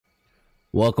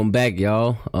Welcome back,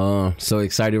 y'all. So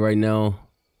excited right now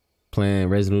playing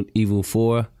Resident Evil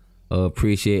 4.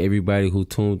 Appreciate everybody who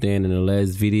tuned in the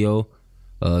last video.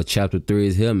 Chapter 3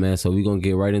 is here, man. So we're gonna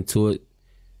get right into it.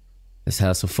 Let's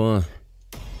have some fun.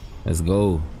 Let's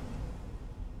go.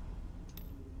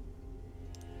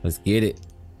 Let's get it.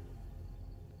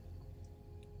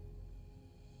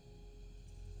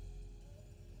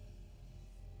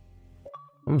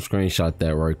 I'm gonna screenshot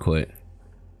that right quick.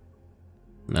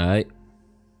 Alright.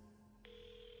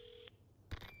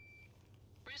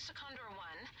 Condor 1,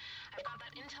 I've got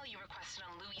that intel you requested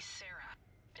on Louis Serra.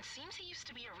 It seems he used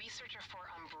to be a researcher for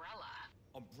Umbrella.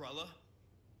 Umbrella?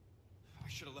 I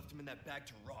should have left him in that bag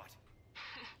to rot.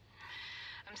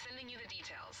 I'm sending you the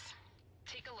details.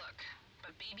 Take a look,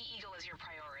 but Baby Eagle is your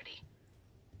priority.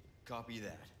 Copy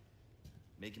that.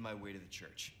 Making my way to the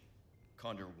church.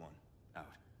 Condor 1, out.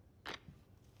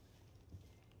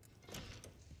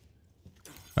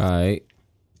 Alright.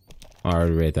 I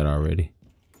already read that already.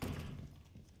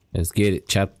 Let's get it.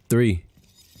 Chapter 3.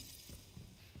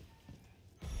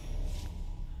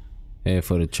 Head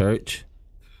for the church.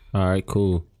 Alright,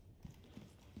 cool.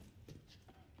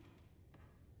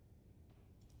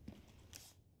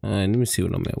 Alright, let me see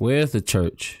what I'm at. Where's the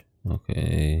church?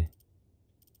 Okay.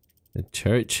 The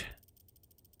church.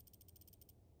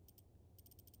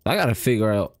 I gotta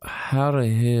figure out how the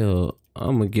hell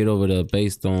I'm gonna get over there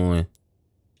based on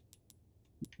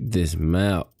this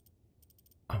map.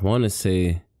 I wanna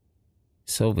say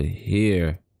it's over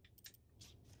here.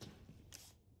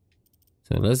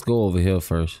 So let's go over here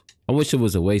first. I wish it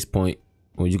was a waste point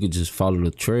where you could just follow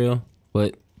the trail,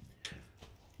 but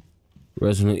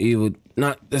Resident Evil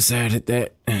not decided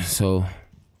that. So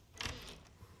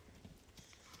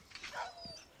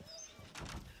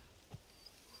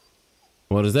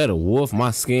what is that, a wolf?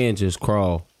 My skin just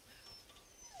crawled.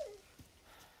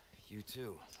 You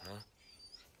too, huh?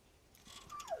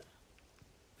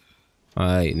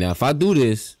 Alright, now if I do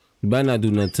this, you better not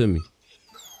do nothing to me.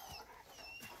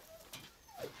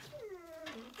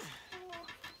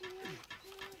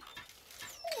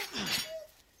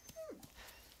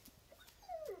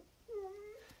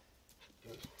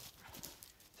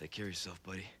 Take care of yourself,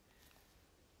 buddy.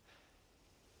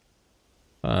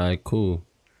 Alright, cool.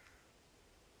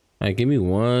 Alright, give me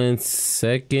 1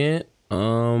 second.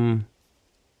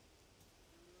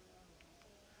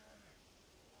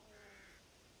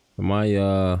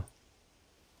 My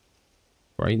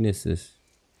brightness is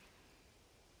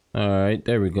alright,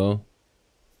 there we go.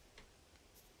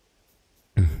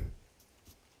 I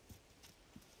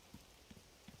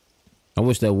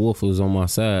wish that wolf was on my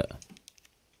side.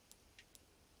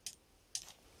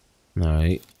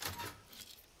 Alright.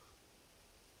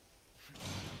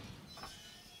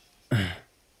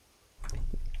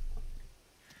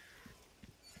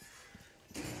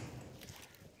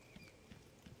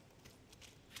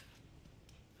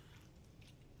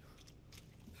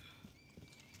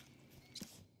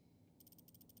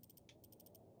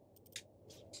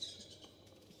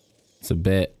 It's a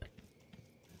bet.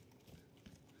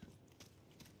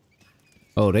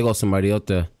 Oh, they got somebody out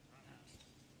there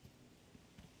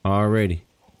already.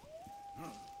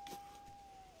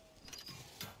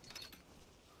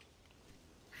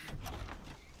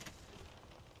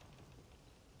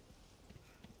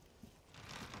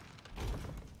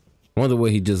 Wonder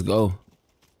where he just go.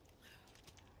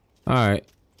 Alright,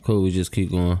 cool, we just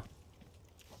keep going.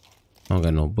 I don't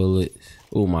got no bullets.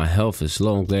 Oh, my health is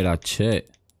low. I'm glad I checked.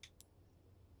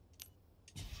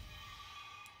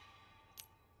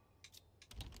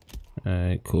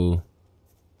 Alright, cool.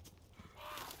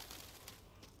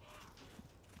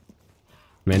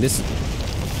 Man, this...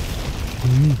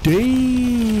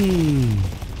 Dang!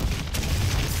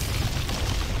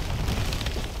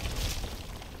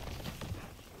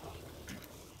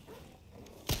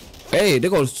 Hey, there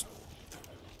goes...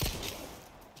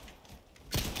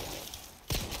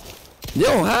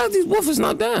 Yo, how are these woofers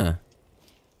not dying?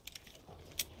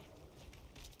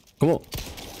 Come on.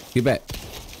 Get back.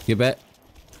 Get back.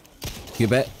 Get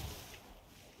back.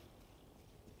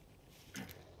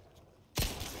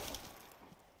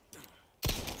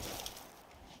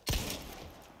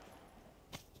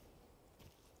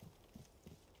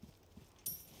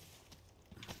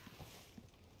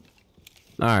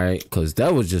 Alright, cause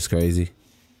that was just crazy.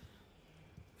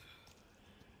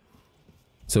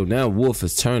 So now Wolf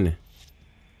is turning.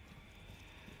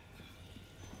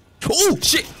 Oh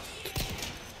shit!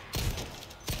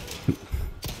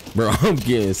 Bro, I'm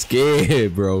getting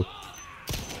scared, bro.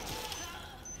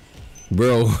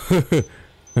 Bro.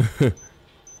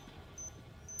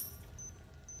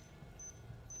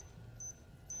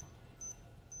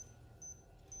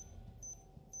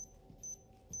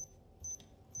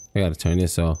 I gotta turn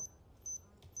this off.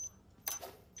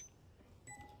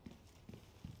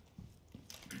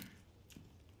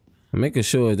 I'm making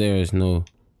sure there is no.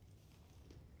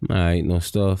 Alright, no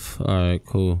stuff. Alright,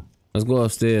 cool. Let's go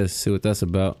upstairs, see what that's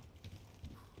about.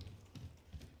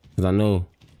 Cause I know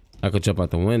I could jump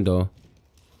out the window.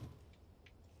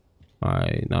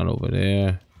 Alright, not over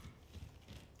there.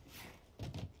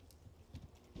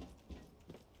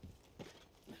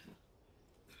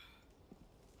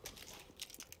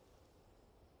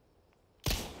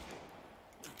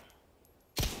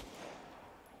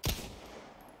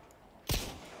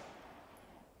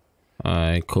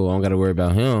 Alright, cool. I don't gotta worry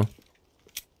about him.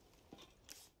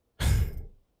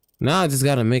 Now I just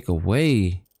gotta make a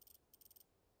way.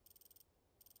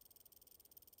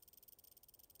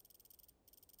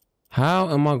 How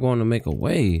am I going to make a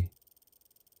way?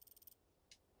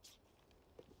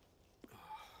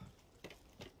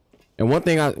 And one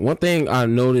thing I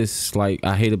noticed, like,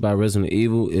 I hate about Resident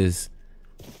Evil is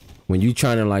when you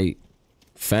trying to like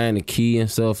find the key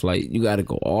and stuff, like you gotta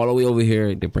go all the way over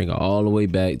here to bring it all the way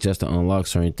back just to unlock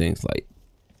certain things. Like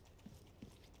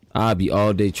I'll be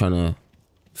all day trying to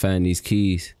find these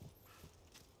keys.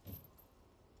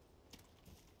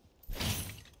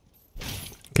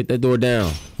 Kick that door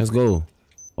down. Let's go.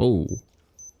 Oh.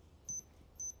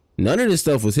 None of this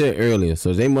stuff was here earlier,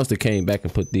 so they must have came back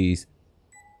and put these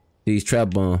trap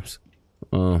bombs.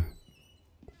 You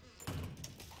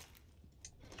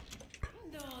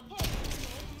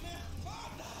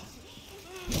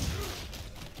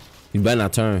better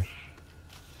not turn.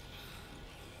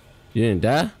 You didn't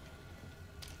die?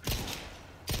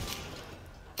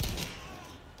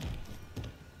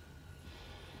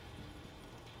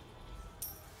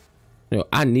 Yo,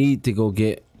 I need to go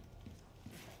get.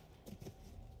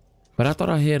 But I thought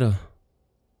I had a.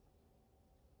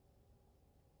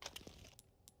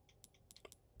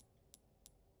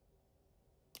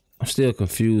 I'm still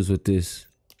confused with this.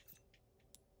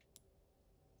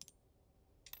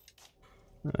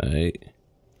 Alright.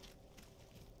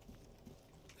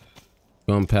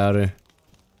 Gunpowder.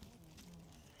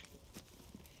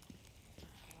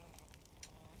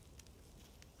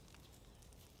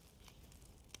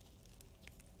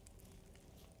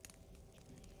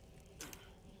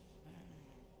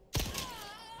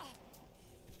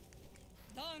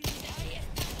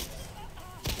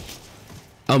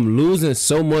 I'm losing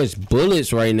so much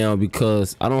bullets right now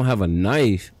because I don't have a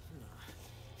knife,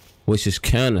 which is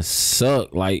kind of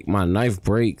suck. Like my knife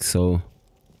breaks, so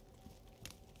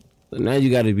now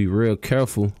you got to be real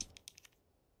careful.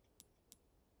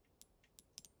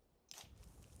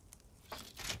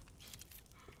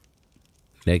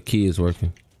 That key is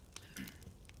working.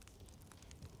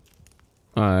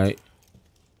 All right.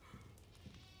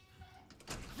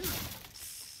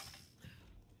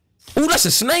 Oh, that's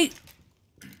a snake.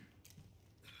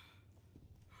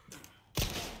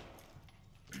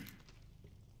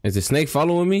 Is the snake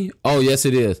following me? Oh, yes,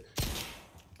 it is.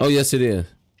 Oh, yes, it is.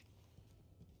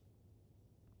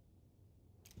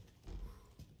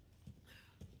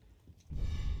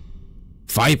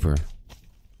 Viper.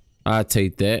 I'll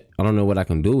take that. I don't know what I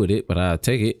can do with it, but I'll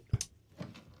take it.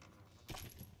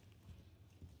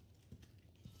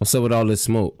 What's up with all this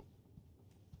smoke?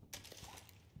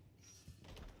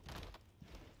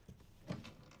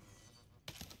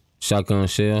 Shotgun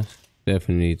shells.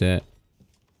 Definitely need that.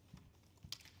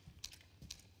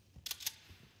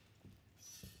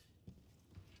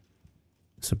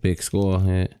 It's a big score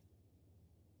here.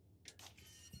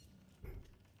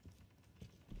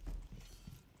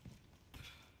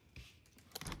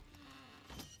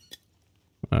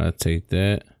 I'll take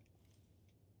that.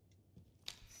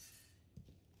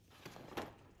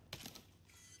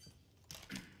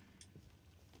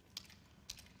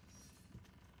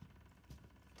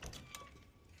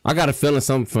 I got a feeling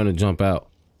something's gonna jump out.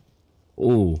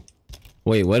 Ooh.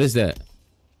 Wait, what is that?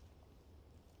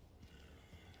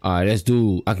 Alright, let's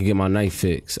do. I can get my knife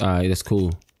fixed. Alright, that's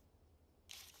cool.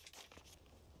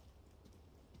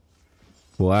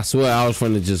 Well, I swear I was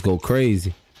trying to just go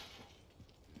crazy.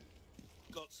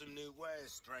 Got some new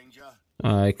wares, stranger.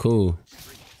 Alright, cool.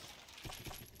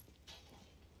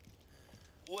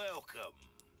 Welcome.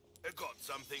 I got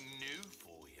something new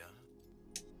for you.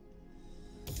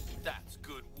 That's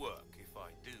good work, if I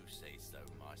do say so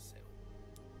myself.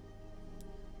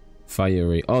 Fire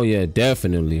rate. Oh yeah,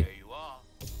 definitely. There you are.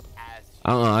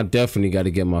 I definitely got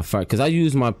to get my fire because I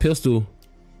use my pistol.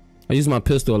 I use my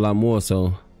pistol a lot more,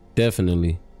 so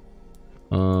definitely.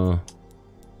 Now,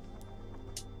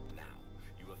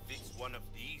 you affix one of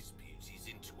these beauties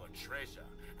into a treasure,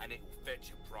 and it will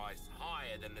fetch a price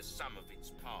higher than the sum of its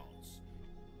parts.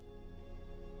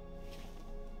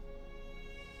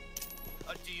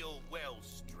 A deal well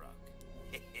struck.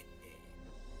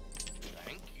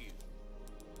 Thank you.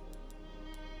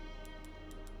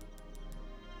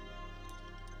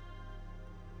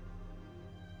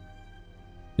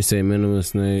 You say minimum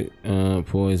snake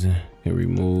poison can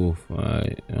remove.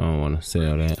 Alright, I don't want to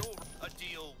sell that. A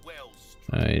deal well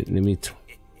struck. Alright, let me.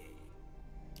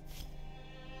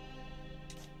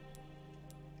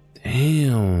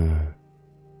 Damn.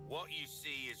 What you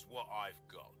see is what I've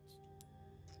got.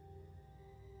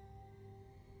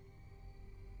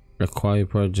 Acquire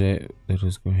project that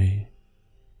is great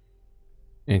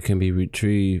and can be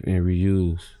retrieved and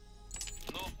reused.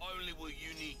 Not only will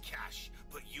you need cash,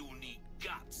 but you'll need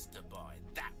guts to buy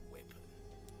that weapon.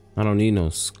 I don't need no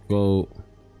scope.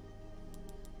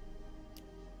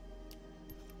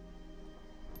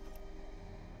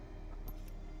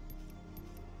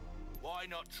 Why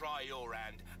not try your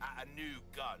hand at a new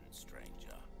gun,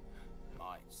 stranger?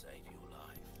 Might save your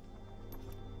life.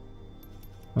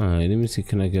 Alright, let me see.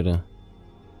 Can I get a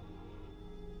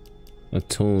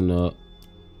tune up?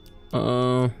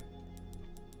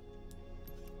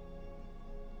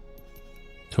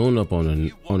 Tune up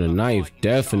on a knife,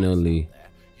 definitely.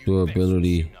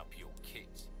 Durability.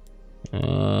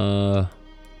 Power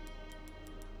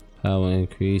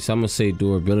increase. I'm gonna say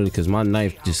durability because my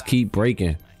knife just keep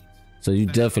breaking. So you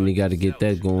definitely got to get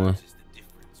that going.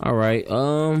 All right.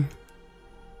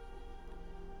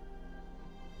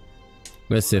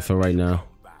 That's it for right now.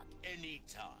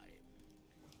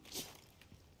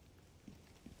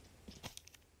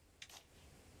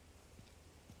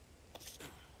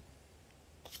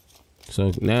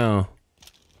 So now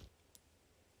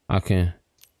I can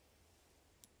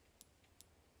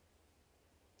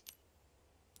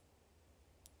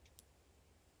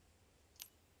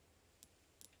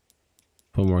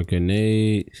put more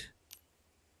grenades.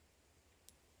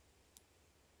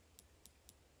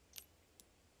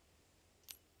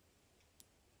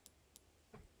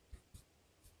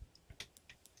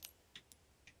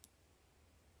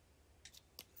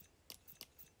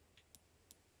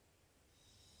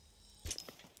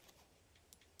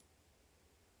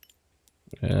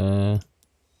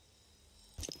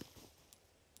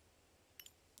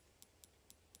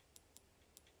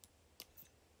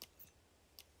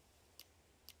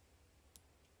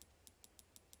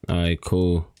 All right,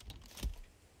 cool.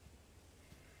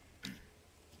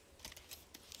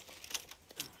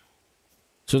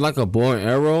 So like a bow and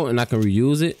arrow, and I can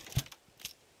reuse it.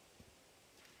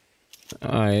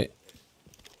 All right.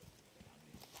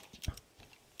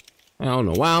 I don't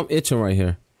know why I'm itching right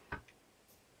here.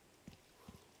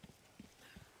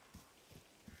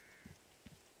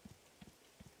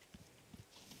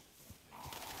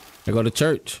 I go to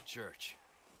church. Church.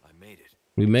 I made it.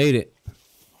 We made it.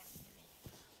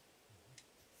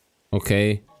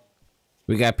 Okay.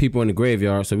 We got people in the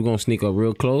graveyard, so we're gonna sneak up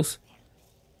real close.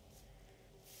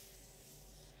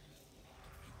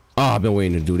 Oh, I've been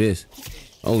waiting to do this.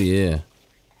 Oh yeah.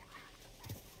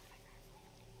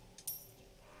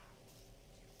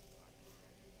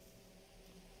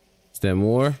 Is there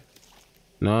more?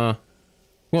 Nah.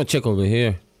 We're gonna check over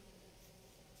here.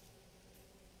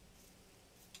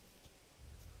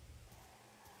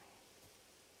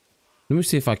 Let me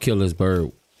see if I kill this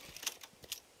bird.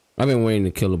 I've been waiting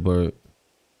to kill a bird.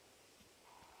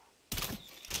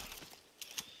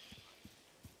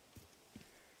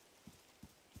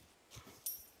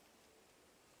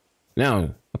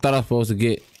 Now, I thought I was supposed to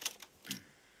get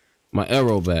my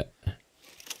arrow back.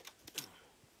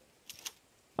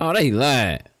 Oh, they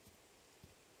lied.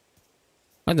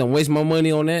 I done waste my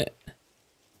money on that.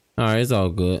 All right, it's all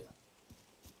good.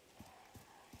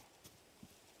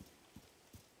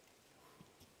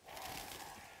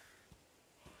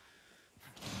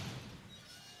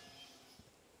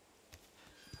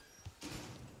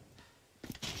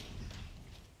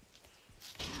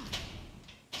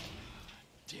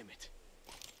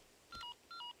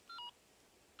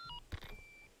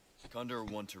 Condor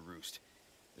 1 to Roost.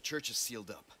 The church is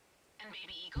sealed up. And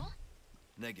Baby Eagle?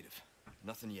 Negative.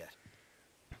 Nothing yet.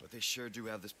 But they sure do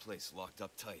have this place locked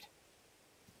up tight.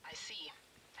 I see.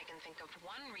 I can think of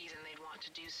one reason they'd want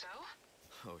to do so.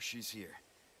 Oh, she's here.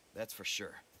 That's for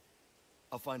sure.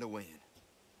 I'll find a way in.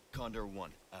 Condor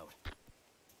 1, out.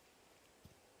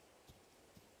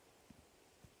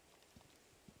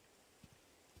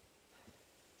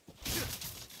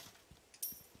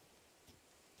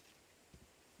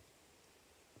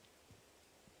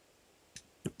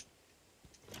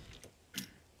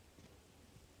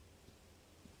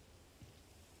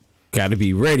 Gotta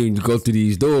be ready to go through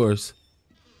these doors.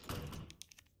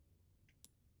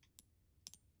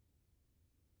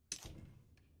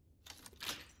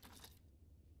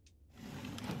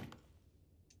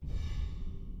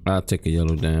 I'll take a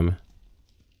yellow diamond.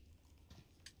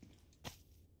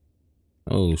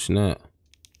 Oh snap.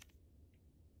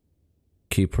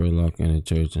 Keep her locked in the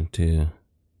church until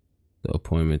the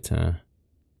appointment time.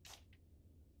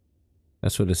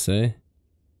 That's what it say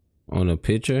on the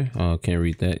picture. Oh, can't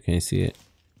read that. Can't see it.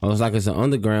 Oh, it's like it's an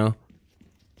underground.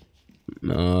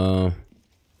 Lake.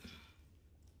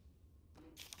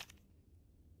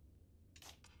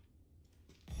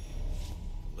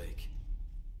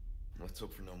 Let's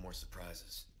hope for no more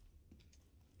surprises.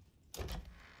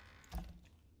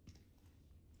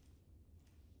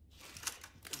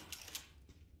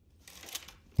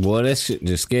 Boy, that shit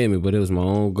just scared me, but it was my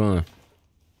own gun.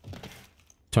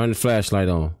 Turn the flashlight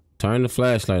on. Turn the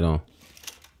flashlight on.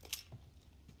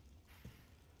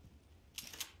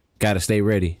 Gotta stay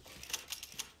ready.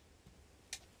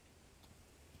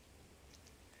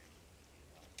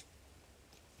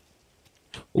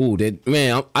 Ooh, that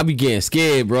man, I be getting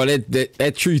scared, bro.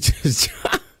 That tree just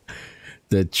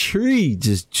the tree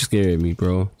just scared me,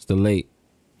 bro. It's the lake.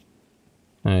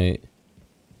 All right.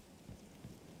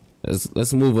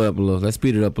 Let's move it up a little. Let's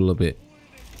speed it up a little bit.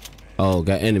 Oh,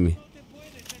 got enemy.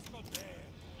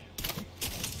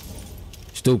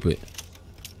 Stupid.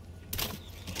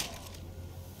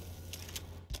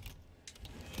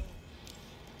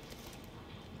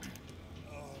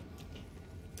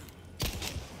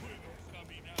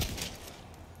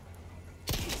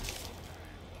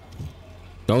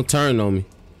 Don't turn on me.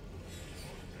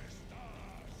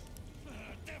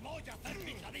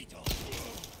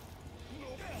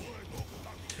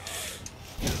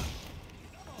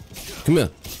 Come here.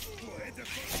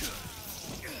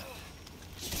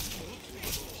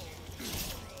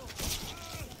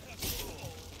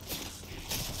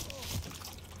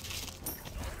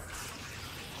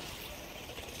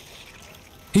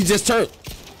 He just turned.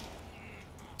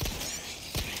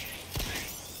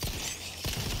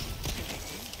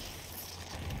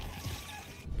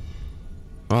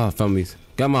 Oh, I found me.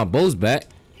 Got my bows back.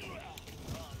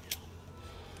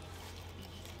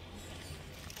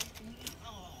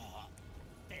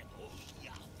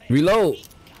 Reload.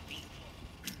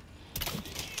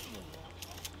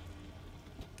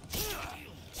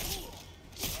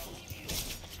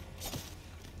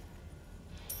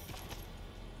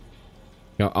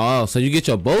 Oh, so you get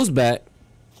your bows back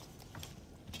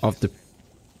off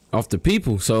the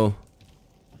people. So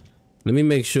let me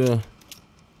make sure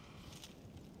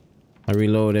I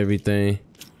reload everything.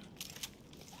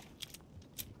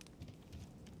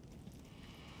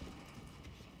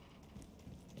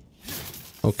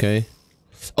 Okay.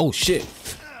 Oh shit.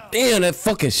 Damn, that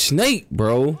fucking snake,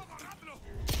 bro.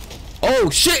 Oh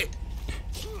shit.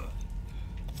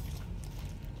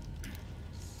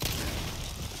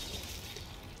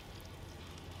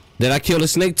 Did I kill the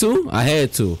snake too? I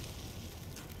had to.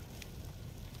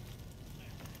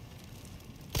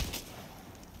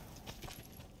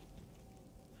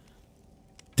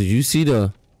 Did you see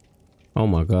the... Oh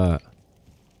my god.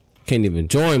 Can't even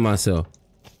join myself.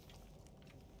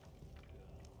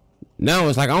 Now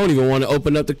it's like I don't even want to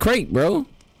open up the crate, bro.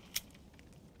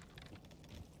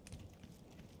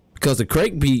 Because the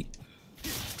crate beat.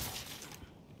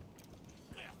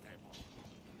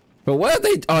 But why are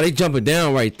they... Oh, they jumping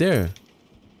down right there.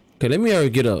 Okay, let me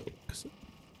hurry get up.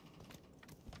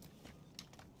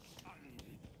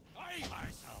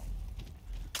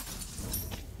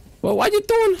 Well, why you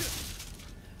doing...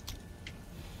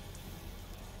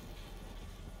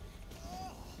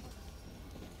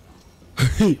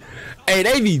 Hey,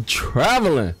 they be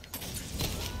traveling.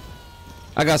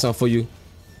 I got something for you.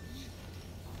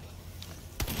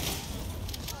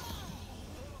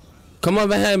 Come on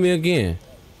behind me again.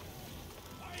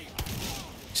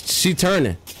 She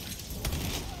turning.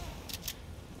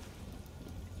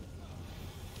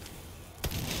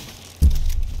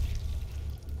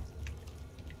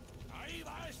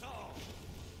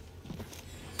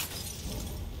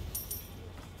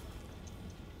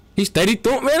 He steady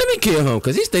throwing. Man, let me kill him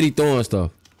because he steady throwing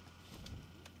stuff.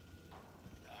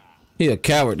 He a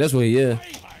coward. That's what he is.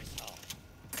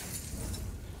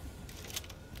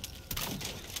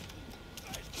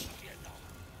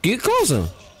 Get closer.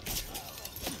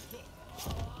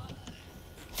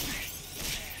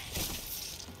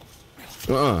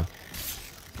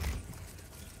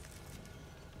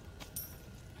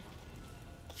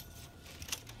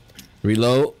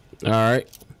 Reload. All right.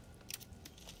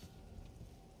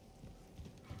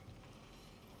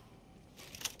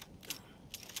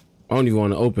 I don't even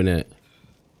want to open that.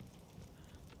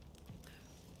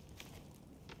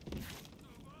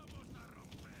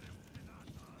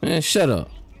 Man, shut up.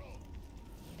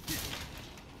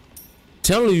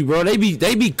 Telling you, bro, they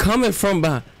be coming from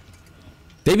behind.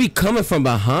 They be coming from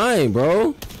behind,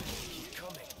 bro. Keep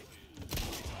coming.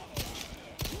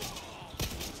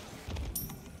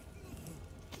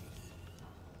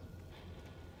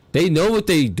 They know what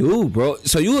they do, bro.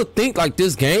 So you would think like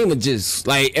this game would just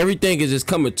like everything is just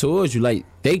coming towards you. Like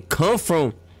they come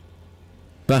from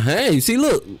behind. You see,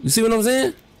 look. You see what I'm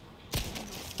saying?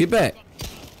 Get back.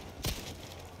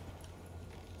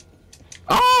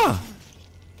 Ah!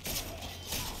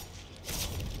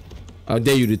 I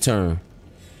dare you to turn.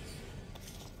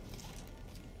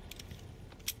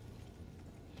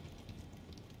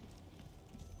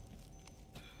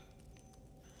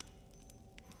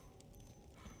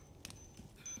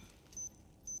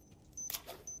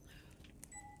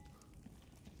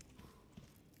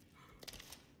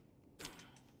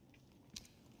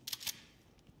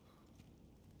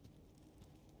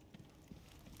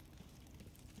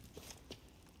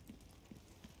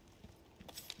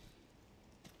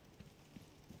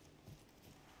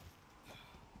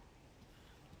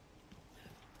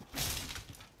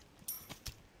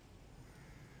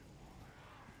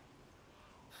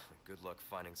 Good luck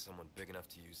finding someone big enough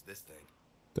to use this thing.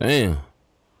 Damn.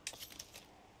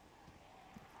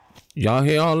 Y'all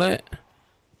hear all that?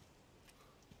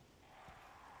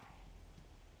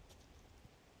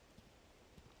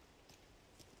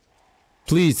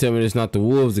 Please tell me it's not the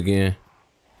wolves again.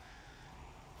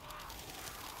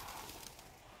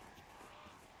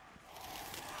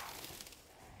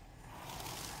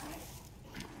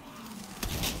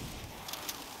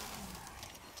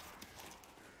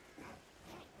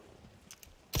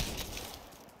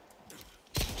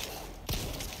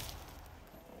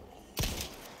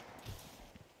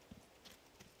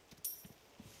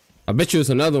 I bet you it's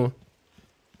another one.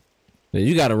 Yeah,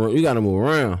 you gotta move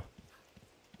around.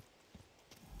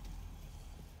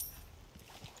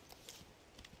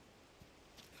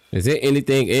 Is there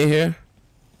anything in here?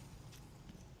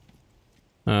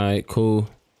 All right, cool.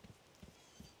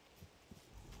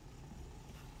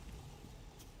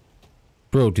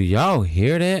 Bro, do y'all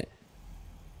hear that?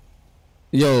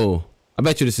 Yo, I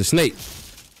bet you this is a snake.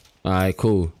 All right,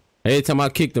 cool. Every time I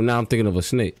kick them, now I'm thinking of a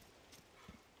snake.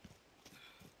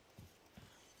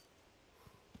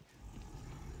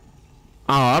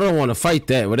 Oh, I don't want to fight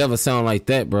that. Whatever sound like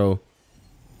that, bro.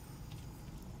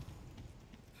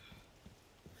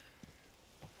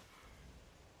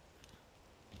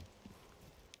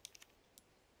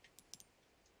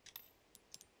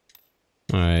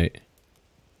 All right.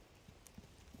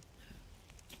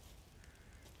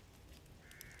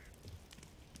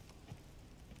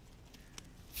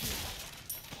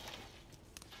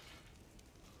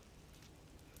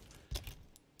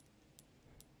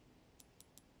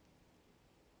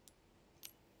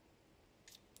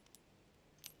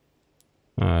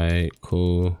 All right,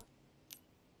 cool.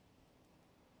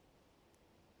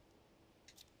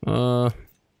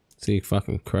 See if I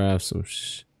can craft some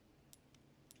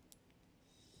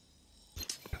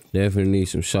definitely need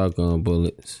some shotgun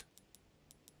bullets.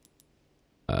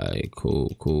 All right,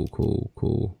 cool.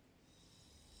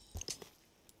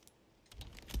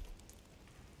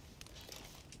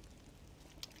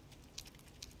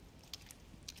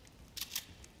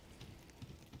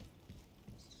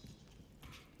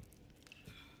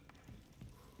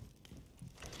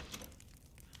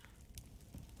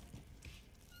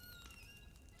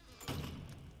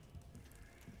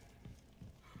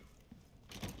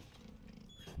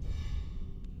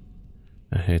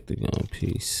 I had to go in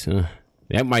peace.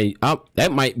 That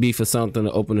might be for something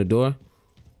to open the door.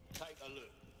 Take a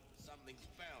look. Something's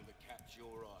bound to catch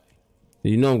your eye.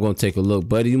 You know I'm gonna take a look,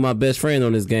 buddy. You my best friend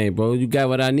on this game, bro. You got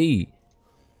what I need.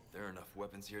 There are enough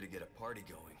weapons here to get a party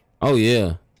going. Oh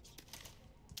yeah.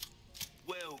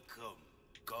 Welcome.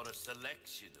 Got a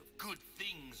selection of good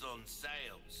things on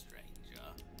sale, stranger.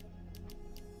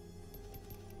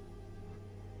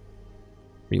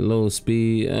 Reload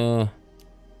speed.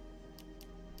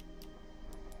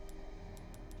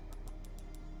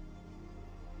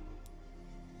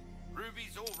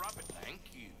 Ruby's all rubber, thank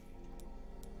you.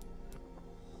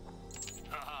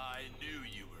 I knew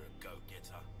you were a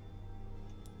go-getter.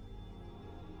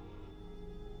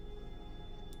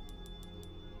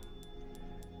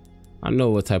 I know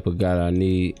what type of guy I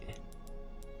need.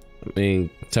 I mean,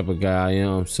 type of guy I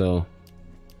am. So.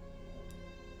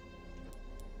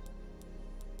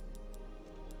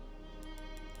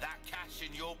 That cash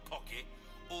in your pocket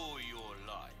or your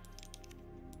life?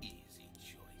 Easy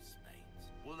choice, mate.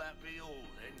 Will that be all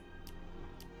then?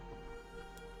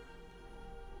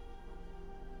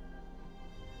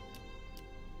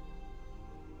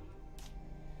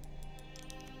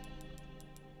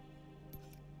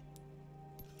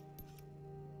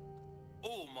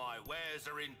 All my wares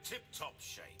are in tip-top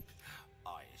shape,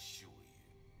 I assure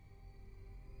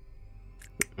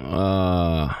you.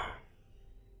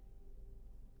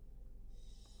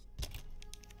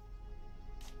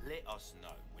 Let us know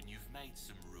when you've made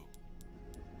some room.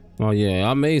 Oh yeah,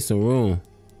 I made some room.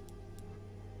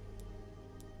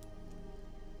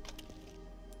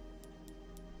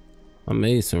 I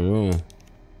made some room.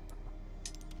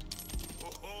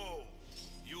 Oh,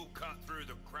 you cut through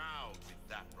the crowd with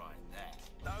that right there.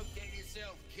 Don't get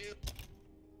yourself killed.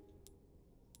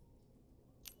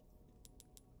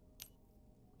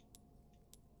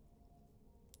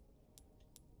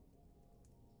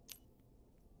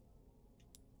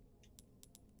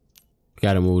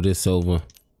 Gotta move this over.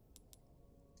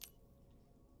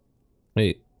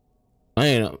 Wait, I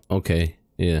ain't okay.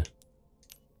 Yeah.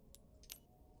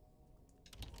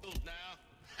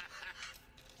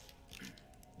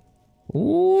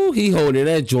 Ooh, he holding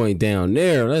that joint down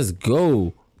there. Let's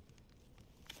go.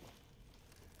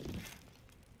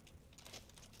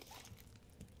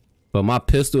 But my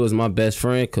pistol is my best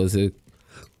friend because it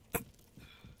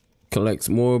collects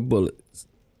more bullets.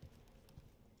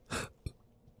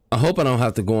 I hope I don't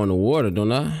have to go in the water,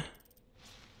 don't I?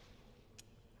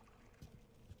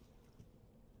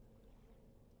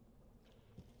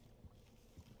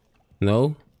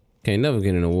 No? Can't never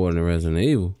get in the water in Resident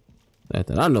Evil. Not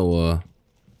that I know of.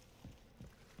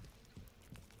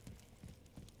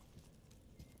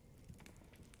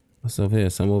 What's up here?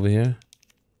 Some over here?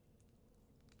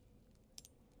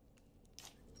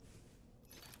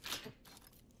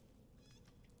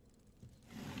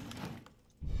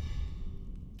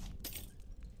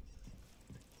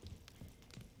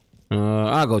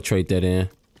 I'll go trade that in.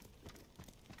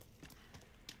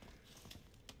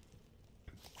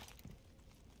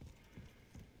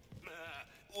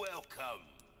 Welcome.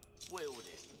 Well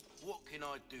then, what can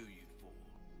I do you for?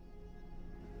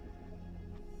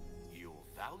 Your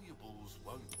valuables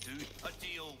won't do. A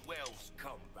deal well's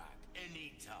come back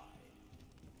anytime.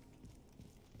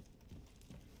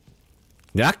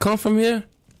 Did I come from here?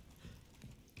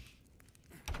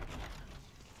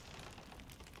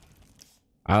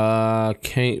 I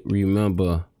can't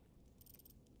remember.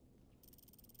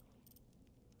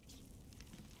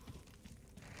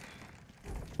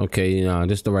 Okay, you know,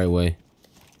 this the right way.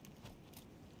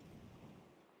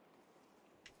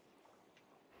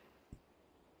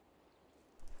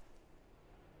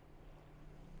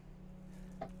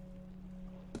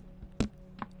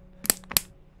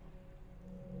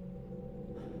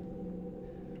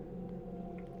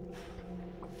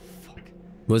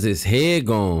 Was his head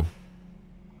gone?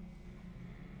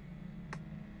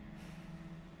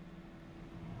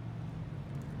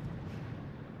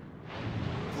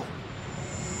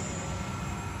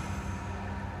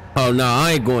 Oh no,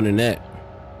 I ain't going in that.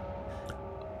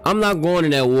 I'm not going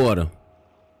in that water.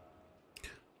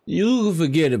 You can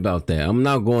forget about that. I'm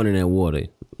not going in that water.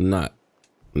 Not.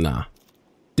 Nah.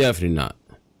 Definitely not.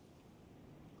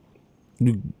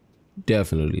 You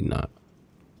definitely not.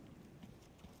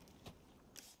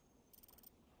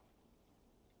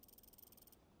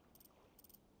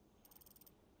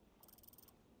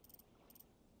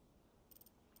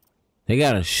 They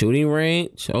got a shooting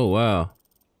range? Oh wow.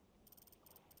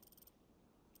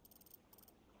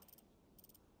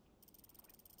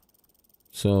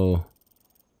 So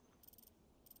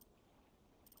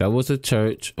that was a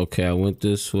church. Okay, I went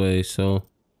this way. So,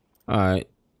 all right,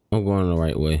 I'm going the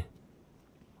right way.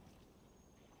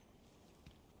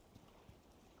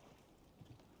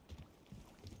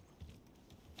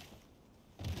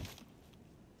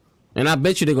 And I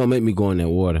bet you they're gonna make me go in that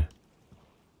water.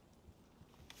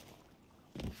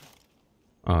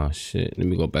 Oh shit, let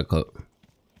me go back up.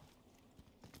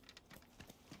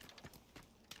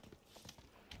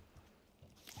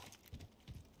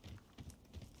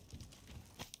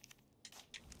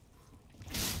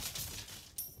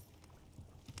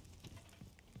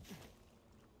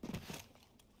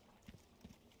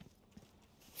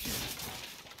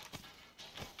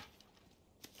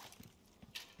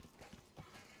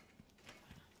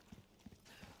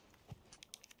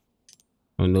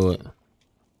 I know it.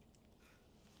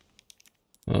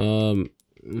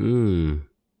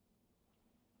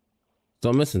 So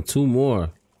I'm missing two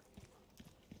more.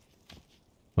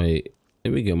 Wait,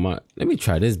 let me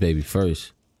try this baby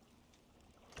first.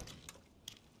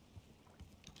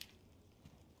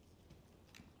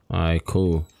 All right,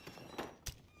 cool.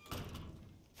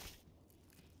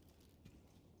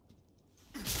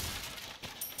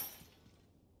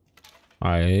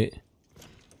 All right.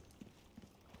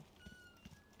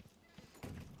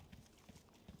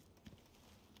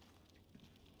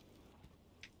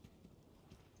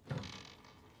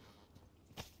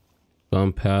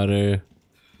 Gunpowder.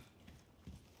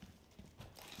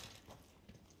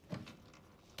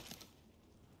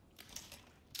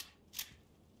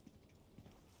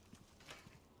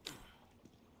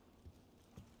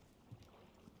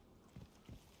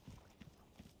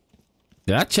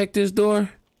 Did I check this door?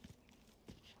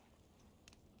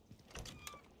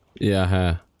 Yeah, I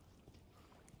have.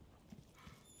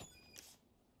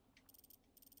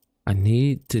 I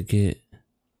need to get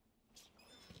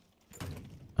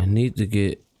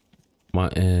my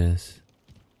ass.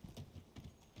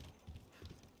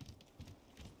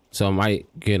 So I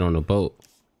might get on the boat.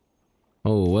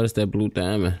 Oh, what is that blue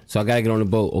diamond? So I gotta get on the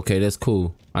boat. Okay, that's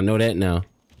cool. I know that now.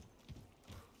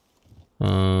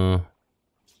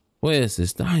 Where is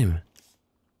this diamond?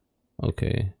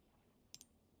 Okay.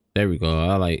 There we go.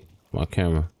 I like my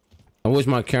camera. I wish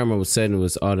my camera was setting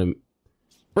was auto.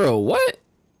 Bro, what?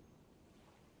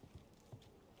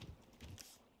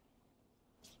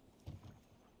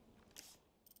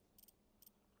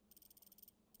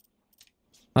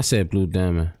 I said blue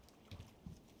diamond.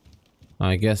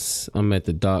 I guess I'm at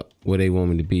the dock where they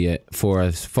want me to be at for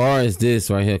as far as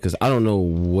this right here, because I don't know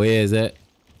where is that.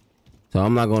 So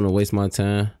I'm not going to waste my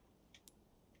time.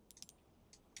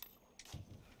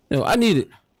 Yo, I need it.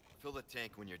 Fill the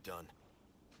tank when you're done.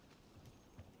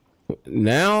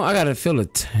 Now I gotta fill a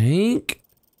tank?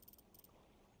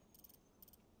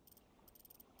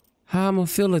 How I'm gonna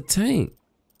fill a tank?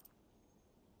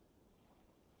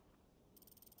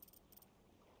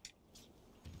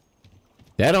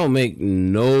 That don't make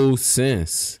no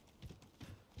sense.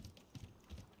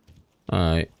 All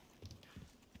right.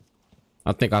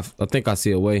 I think I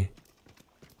see a way.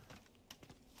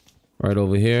 Right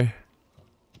over here.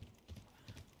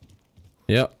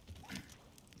 Yep.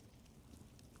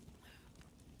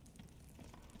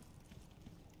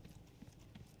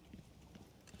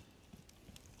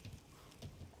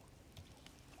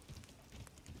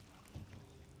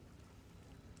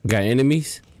 Got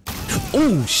enemies?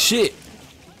 Oh shit.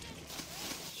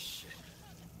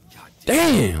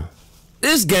 Damn.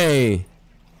 This game.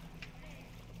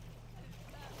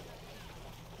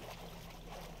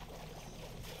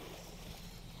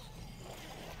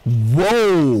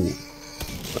 Whoa.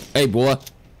 Hey boy.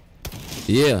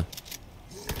 Yeah.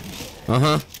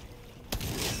 Uh-huh.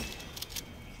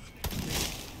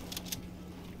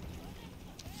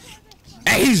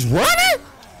 Hey, he's running?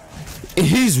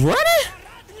 He's running?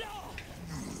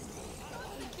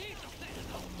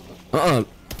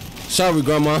 Sorry,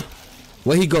 grandma.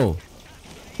 Where he go?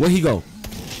 Where he go?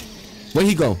 Where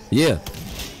he go? Yeah.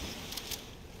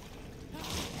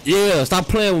 Yeah, stop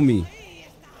playing with me.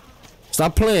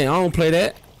 Stop playing. I don't play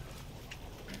that.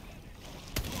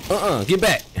 Get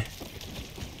back.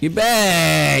 Get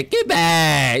back. Get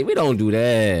back. We don't do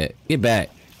that. Get back.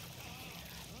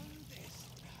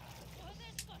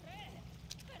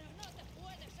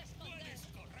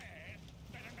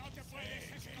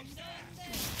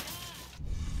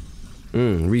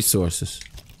 Resources.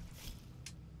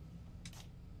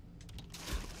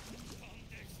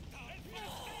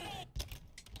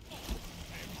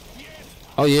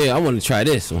 Oh yeah, I want to try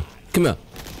this one. Come here.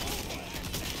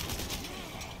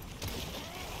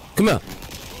 Come here.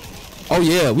 Oh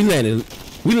yeah, we landed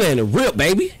real,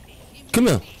 baby. Come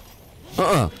here.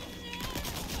 Oh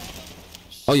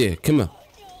yeah, come here.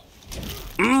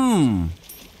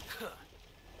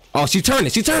 Oh, she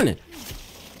turning.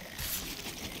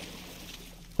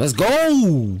 Let's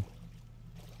go.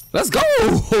 Let's go.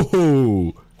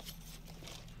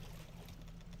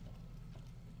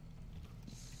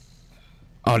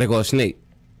 Oh, there goes a snake.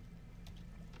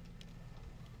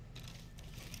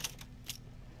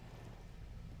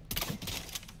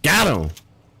 Got him.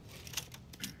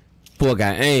 Poor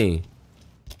guy aim.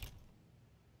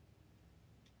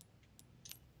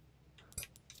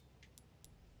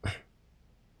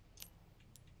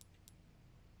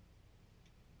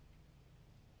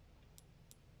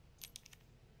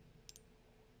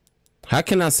 How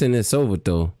can I send this over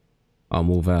though? I'll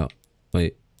move out.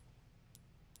 Wait.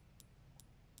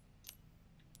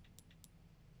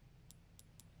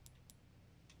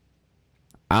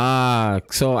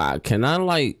 So can I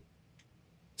like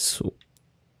so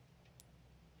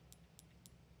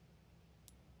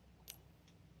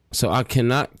I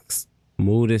cannot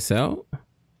move this out?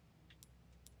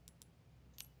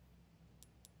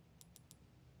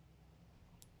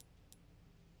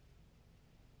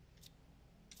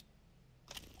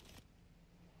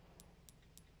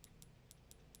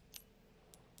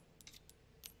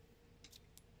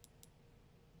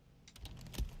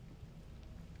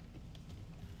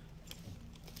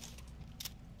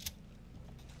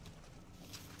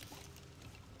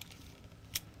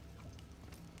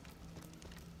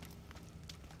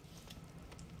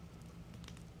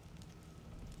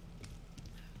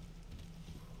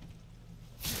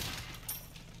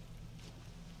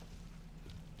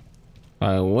 All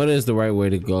right, what is the right way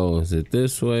to go? Is it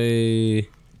this way?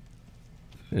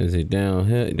 Is it down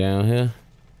here? Down here?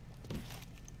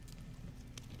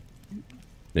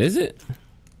 Is it? I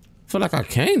feel like I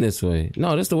came this way.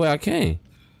 No, this is the way I came.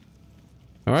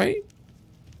 All right.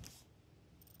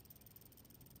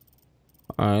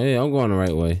 All right, yeah, I'm going the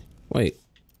right way. Wait.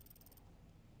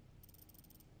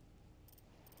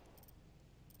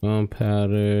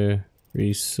 Gunpowder,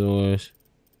 resource,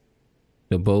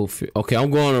 the boat. Okay,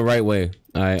 I'm going the right way.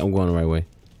 All right, I'm going the right way.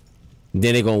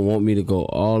 Then they're gonna want me to go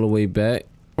all the way back.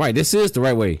 Right, this is the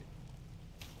right way.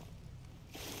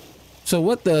 So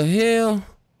what the hell?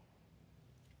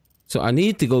 So I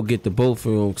need to go get the boat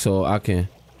fuel so I can.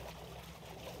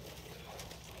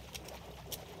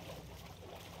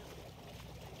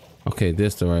 Okay,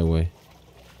 this the right way.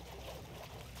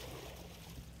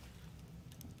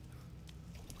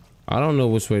 I don't know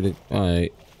which way to. All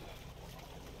right.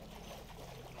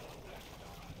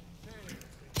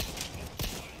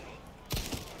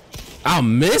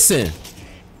 I'm missing.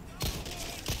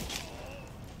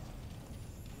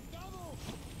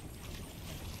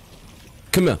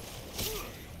 Come here.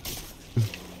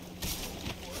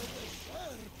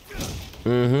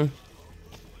 Mm-hmm.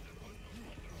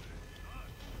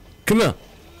 Come here.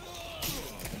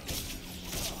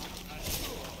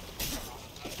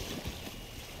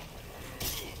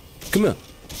 Come here.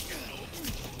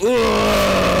 Oh.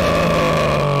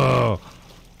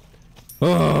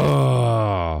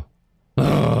 Oh.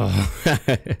 Oh.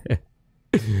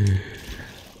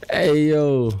 Hey,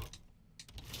 yo.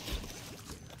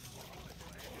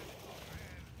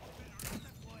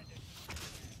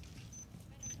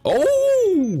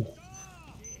 Oh.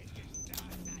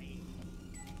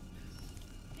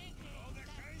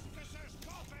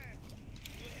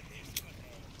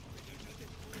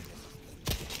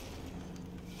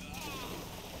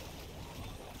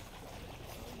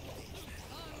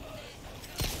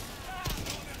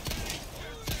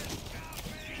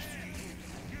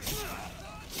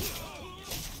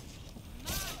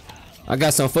 I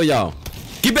got something for y'all.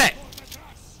 Get back!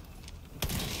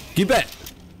 Get back!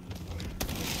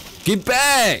 Get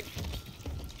back!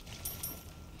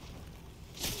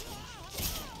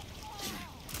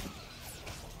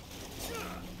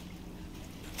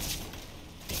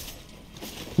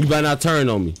 You better not turn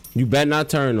on me. You better not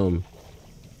turn on me.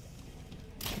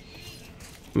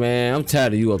 Man, I'm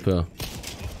tired of you up here.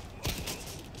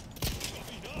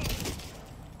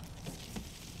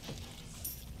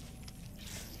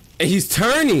 And he's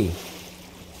turning.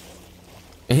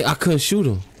 And I couldn't shoot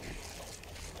him.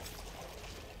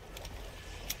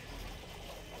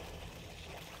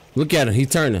 Look at him.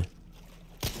 He's turning.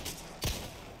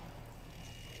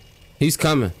 He's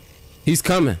coming. He's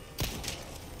coming.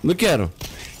 Look at him.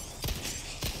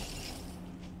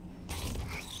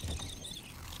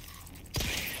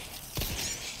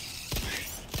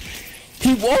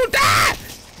 He won't die.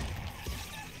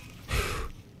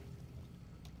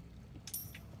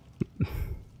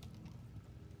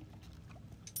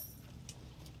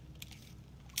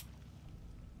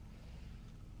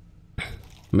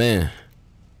 Man.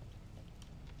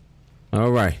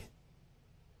 All right.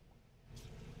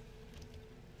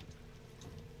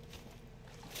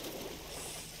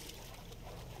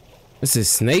 This is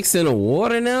snakes in the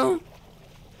water now?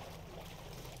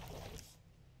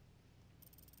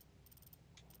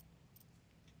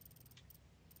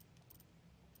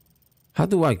 How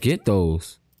do I get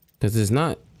those? Because it's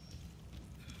not.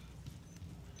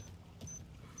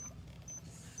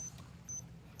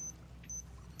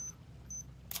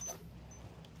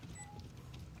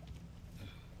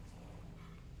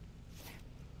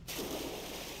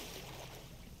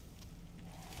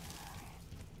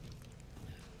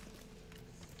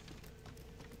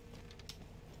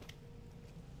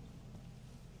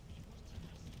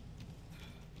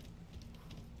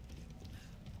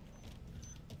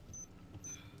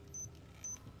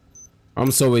 I'm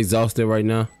so exhausted right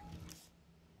now.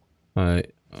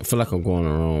 Alright, I feel like I'm going the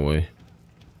wrong way.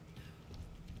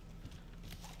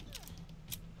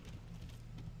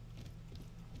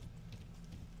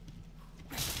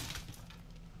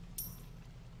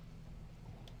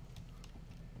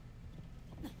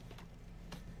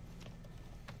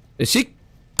 Is she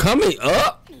coming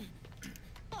up?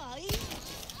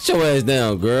 Sit your ass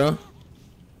down, girl.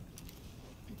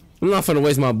 I'm not finna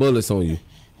waste my bullets on you.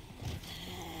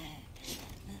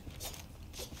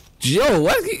 Yo,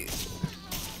 what?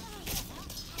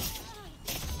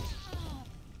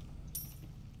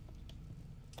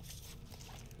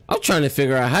 I'm trying to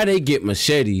figure out how they get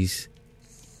machetes.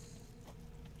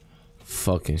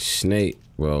 Fucking snake,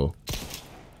 bro.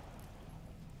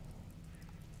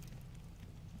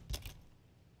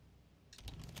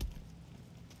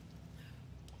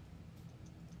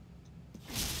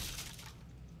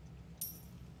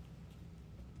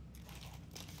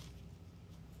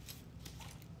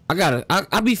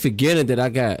 I be forgetting that I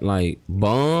got like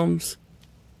bombs.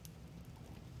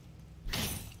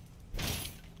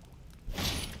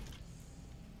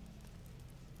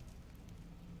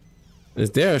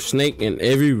 Is there a snake in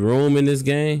every room in this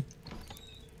game?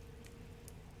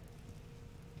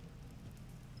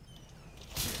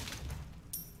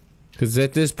 Cause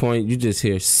at this point you just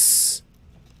hear sss,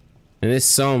 and there's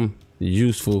some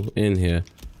useful in here.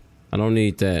 I don't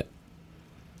need that.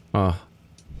 Ah.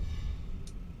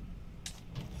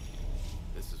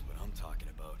 This is what I'm talking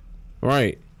about.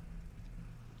 Right.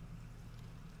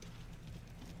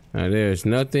 Now there's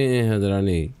nothing in here that I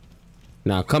need.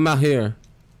 Now come out here.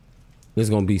 There's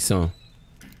gonna be some.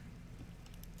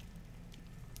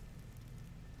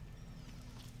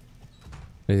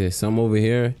 Is there some over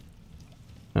here?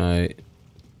 Alright.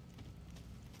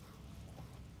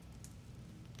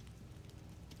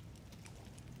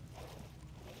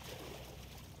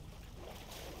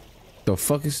 The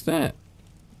fuck is that?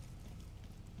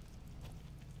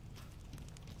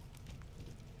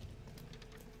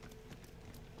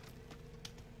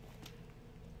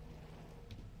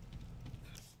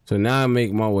 So now I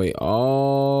make my way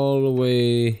all the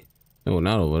way. No,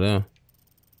 not over there.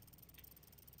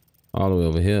 All the way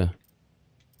over here.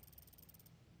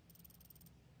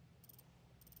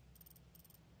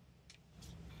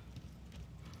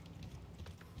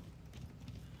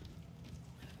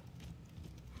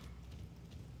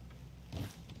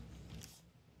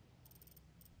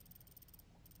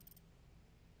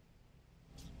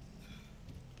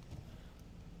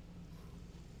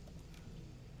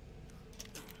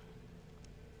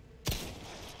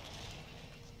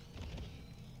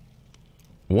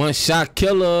 One shot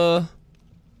killer.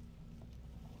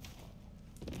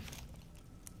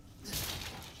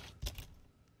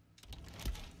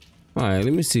 All right,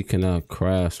 let me see. Can I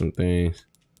craft some things?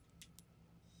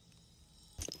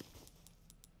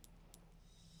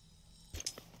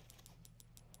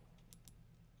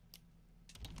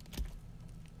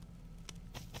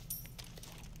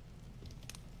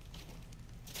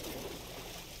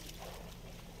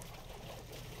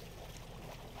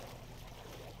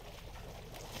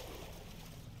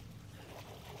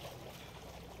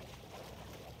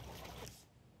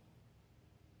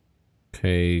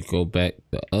 Okay, go back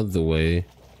the other way.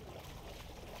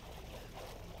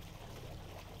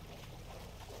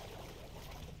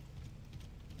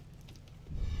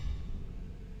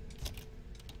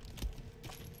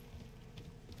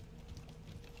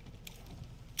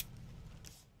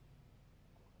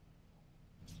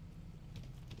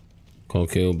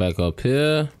 Okay, go back up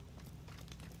here.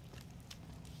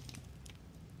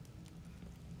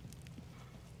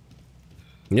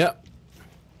 Yep.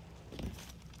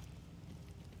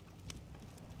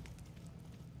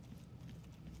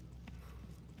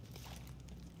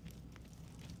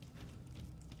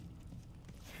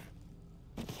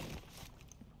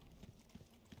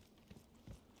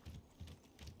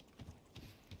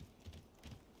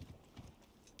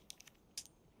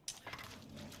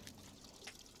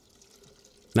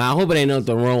 Now I hope it ain't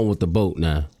nothing wrong with the boat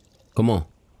now. Come on.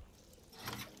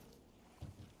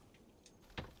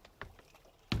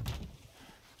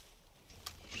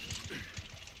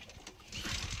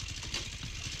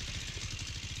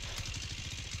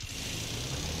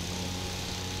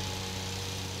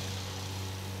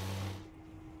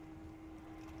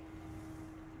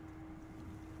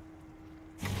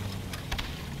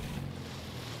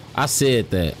 I said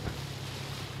that.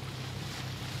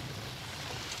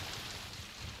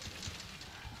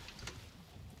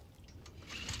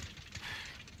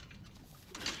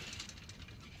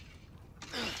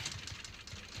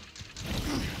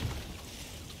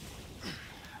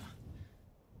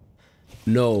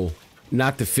 No,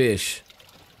 not the fish.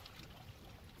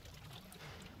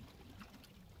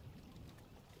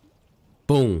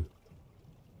 Boom.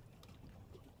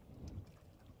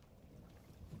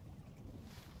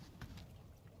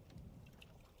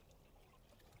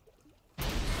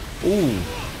 Ooh.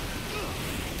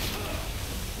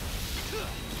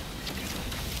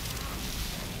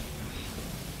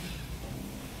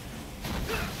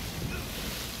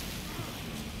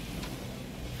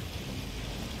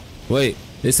 Wait,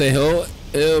 they say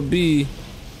LB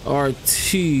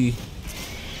RT.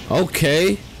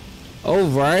 Okay. All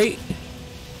right.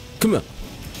 Come here.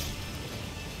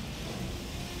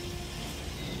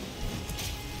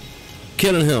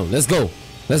 Killing him. Let's go.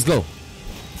 Let's go.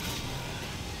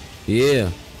 Yeah.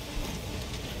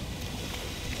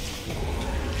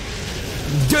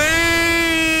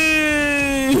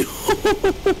 Dang!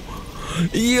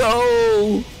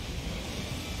 Yo!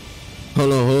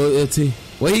 Hold on, hold LT.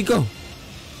 Where he go?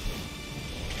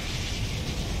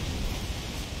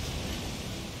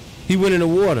 He went in the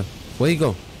water. Where he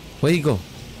go? Where he go?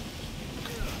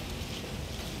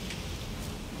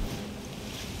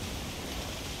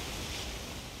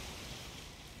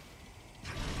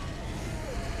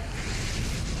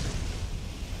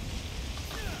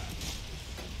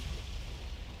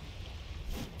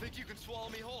 Think you can swallow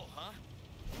me whole, huh?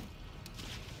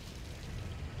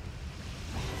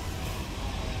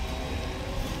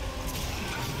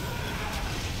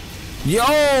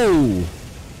 Yo!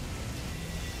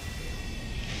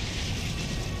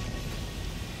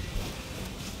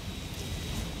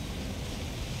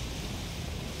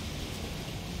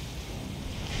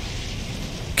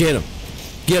 Get him.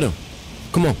 Get him.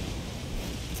 Come on.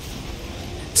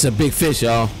 It's a big fish,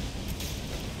 y'all.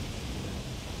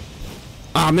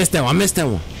 Oh, I missed that one. I missed that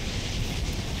one.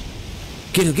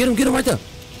 Get him. Get him. Get him right there.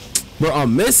 Bro,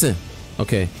 I'm missing.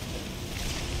 Okay.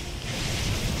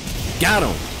 Got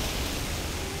him.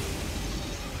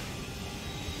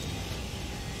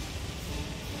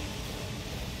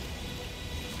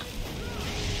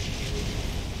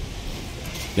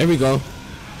 There we go.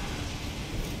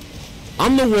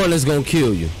 I'm the one that's gonna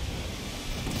kill you.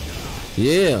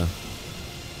 Yeah.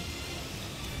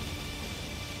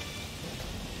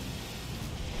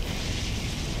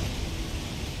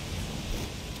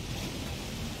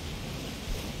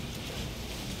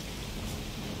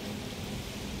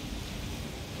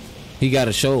 He got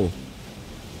to show.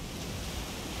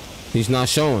 He's not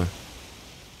showing.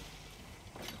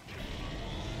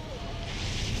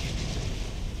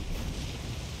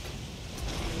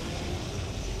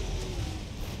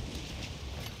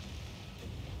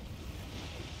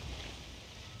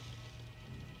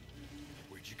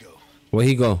 Where'd you go? Where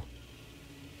he go?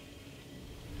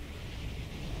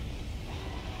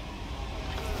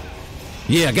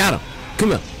 Yeah, I got him. Come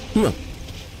here. Come here.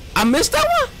 I missed that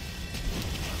one?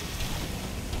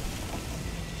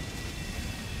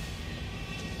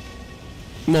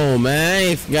 Come on, man. I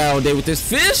ain't got all day with this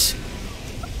fish.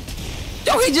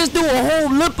 Yo, he just do a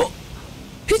whole lip.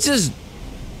 He just.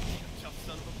 Tough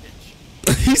son of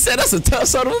a bitch. He said that's a tough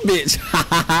son of a bitch.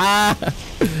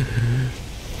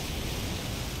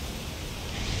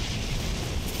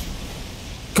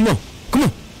 Come on. Come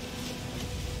on.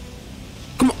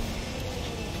 Come on.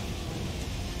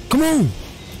 Come on.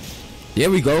 There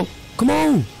we go. Come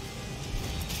on.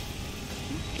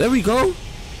 There we go.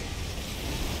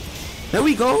 There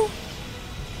we go.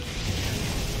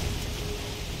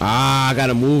 Ah, I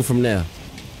gotta move from there.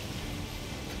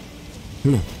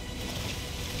 Come on.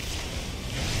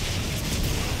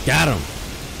 Got him.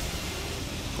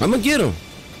 I'm gonna get him.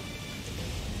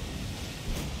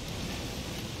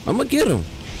 I'm gonna get him.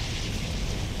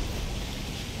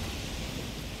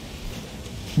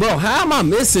 Bro, how am I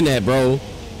missing that, bro?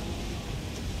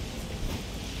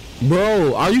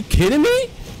 Bro, are you kidding me?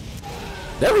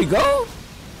 There we go.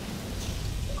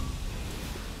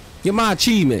 Get my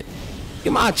achievement.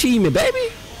 Get my achievement, baby.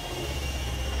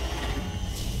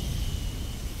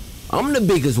 I'm the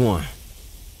biggest one.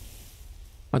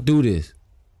 I do this.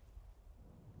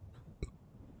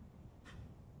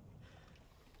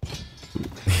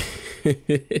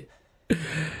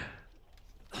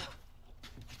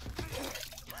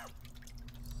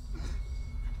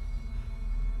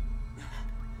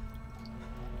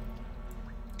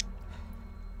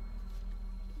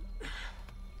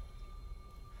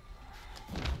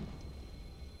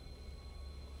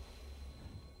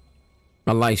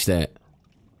 I like that.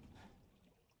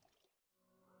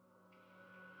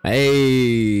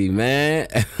 Hey, man.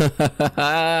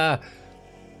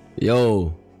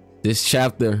 Yo, this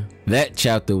chapter, that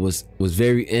chapter was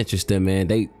very interesting, man.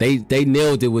 They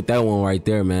nailed it with that one right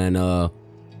there, man.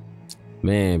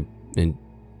 Man, and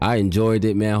I enjoyed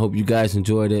it, man. I hope you guys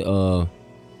enjoyed it.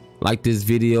 Like this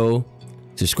video,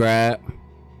 subscribe,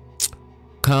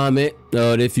 comment.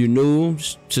 If you're new,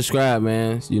 subscribe,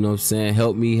 man. You know what I'm saying?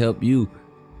 Help me help you.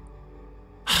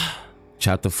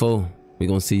 Chapter 4. We're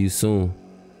gonna see you soon.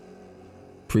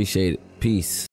 Appreciate it. Peace.